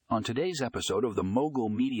On today's episode of the Mogul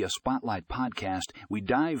Media Spotlight podcast, we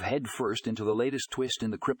dive headfirst into the latest twist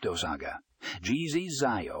in the crypto saga.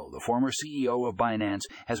 Zhao, the former CEO of Binance,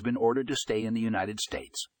 has been ordered to stay in the United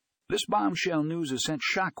States. This bombshell news has sent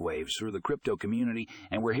shockwaves through the crypto community,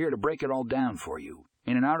 and we're here to break it all down for you.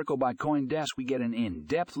 In an article by CoinDesk, we get an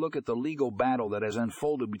in-depth look at the legal battle that has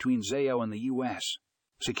unfolded between Zhao and the U.S.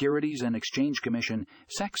 Securities and Exchange Commission,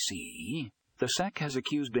 SEC. The SEC has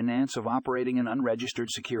accused Binance of operating an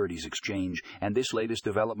unregistered securities exchange, and this latest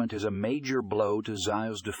development is a major blow to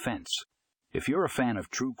Zhao's defense. If you're a fan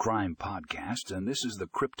of true crime podcasts, and this is the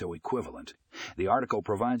crypto equivalent, the article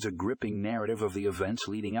provides a gripping narrative of the events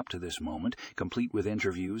leading up to this moment, complete with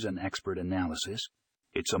interviews and expert analysis.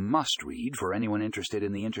 It's a must-read for anyone interested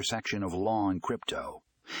in the intersection of law and crypto.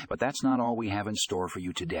 But that's not all we have in store for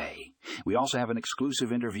you today. We also have an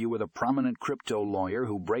exclusive interview with a prominent crypto lawyer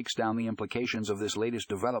who breaks down the implications of this latest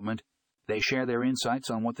development. They share their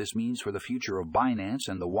insights on what this means for the future of Binance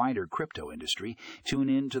and the wider crypto industry. Tune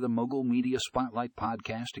in to the Mogul Media Spotlight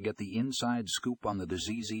podcast to get the inside scoop on the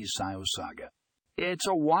Zhao saga. It's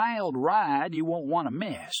a wild ride you won't want to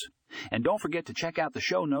miss. And don't forget to check out the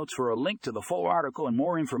show notes for a link to the full article and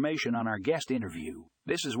more information on our guest interview.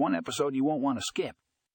 This is one episode you won't want to skip.